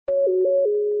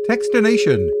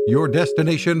Techstination, your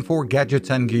destination for gadgets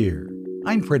and gear.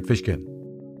 I'm Fred Fishkin.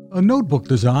 A notebook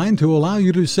designed to allow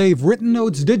you to save written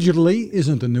notes digitally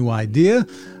isn't a new idea,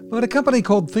 but a company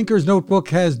called Thinker's Notebook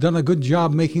has done a good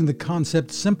job making the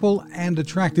concept simple and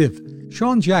attractive.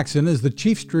 Sean Jackson is the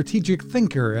chief strategic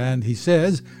thinker, and he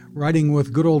says, writing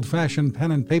with good old-fashioned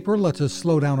pen and paper lets us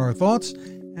slow down our thoughts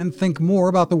and think more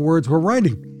about the words we're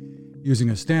writing. Using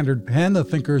a standard pen, the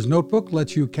Thinker's Notebook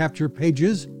lets you capture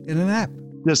pages in an app.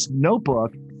 This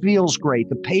notebook feels great.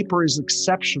 The paper is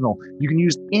exceptional. You can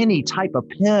use any type of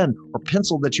pen or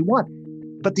pencil that you want.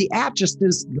 But the app just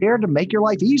is there to make your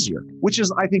life easier, which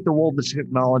is, I think, the role that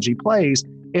technology plays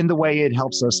in the way it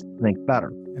helps us think better.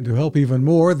 And to help even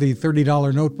more, the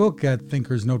 $30 notebook at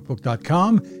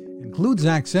thinkersnotebook.com includes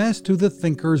access to the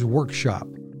Thinker's Workshop.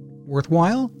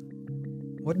 Worthwhile?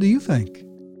 What do you think?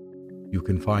 You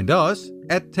can find us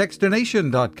at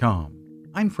Techstination.com.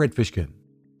 I'm Fred Fishkin.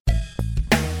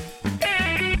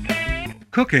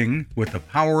 Cooking with the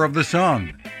power of the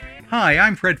sun. Hi,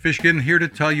 I'm Fred Fishkin, here to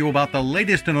tell you about the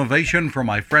latest innovation from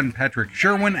my friend Patrick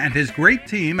Sherwin and his great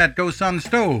team at GoSun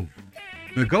Stove.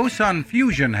 The GoSun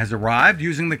Fusion has arrived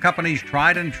using the company's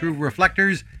tried and true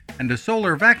reflectors and a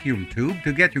solar vacuum tube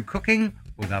to get you cooking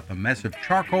without the mess of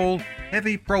charcoal,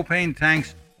 heavy propane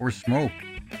tanks, or smoke.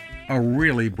 A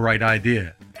really bright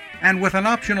idea. And with an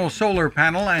optional solar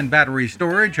panel and battery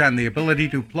storage and the ability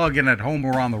to plug in at home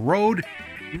or on the road,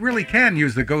 you really can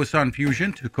use the GoSun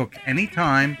Fusion to cook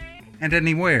anytime and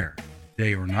anywhere,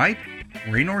 day or night,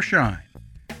 rain or shine.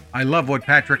 I love what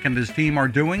Patrick and his team are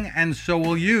doing, and so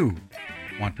will you.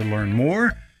 Want to learn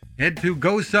more? Head to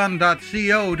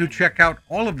gosun.co to check out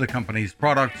all of the company's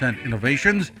products and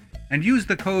innovations and use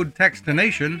the code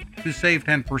Techstination to save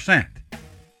 10%.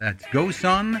 That's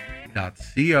gosun.co.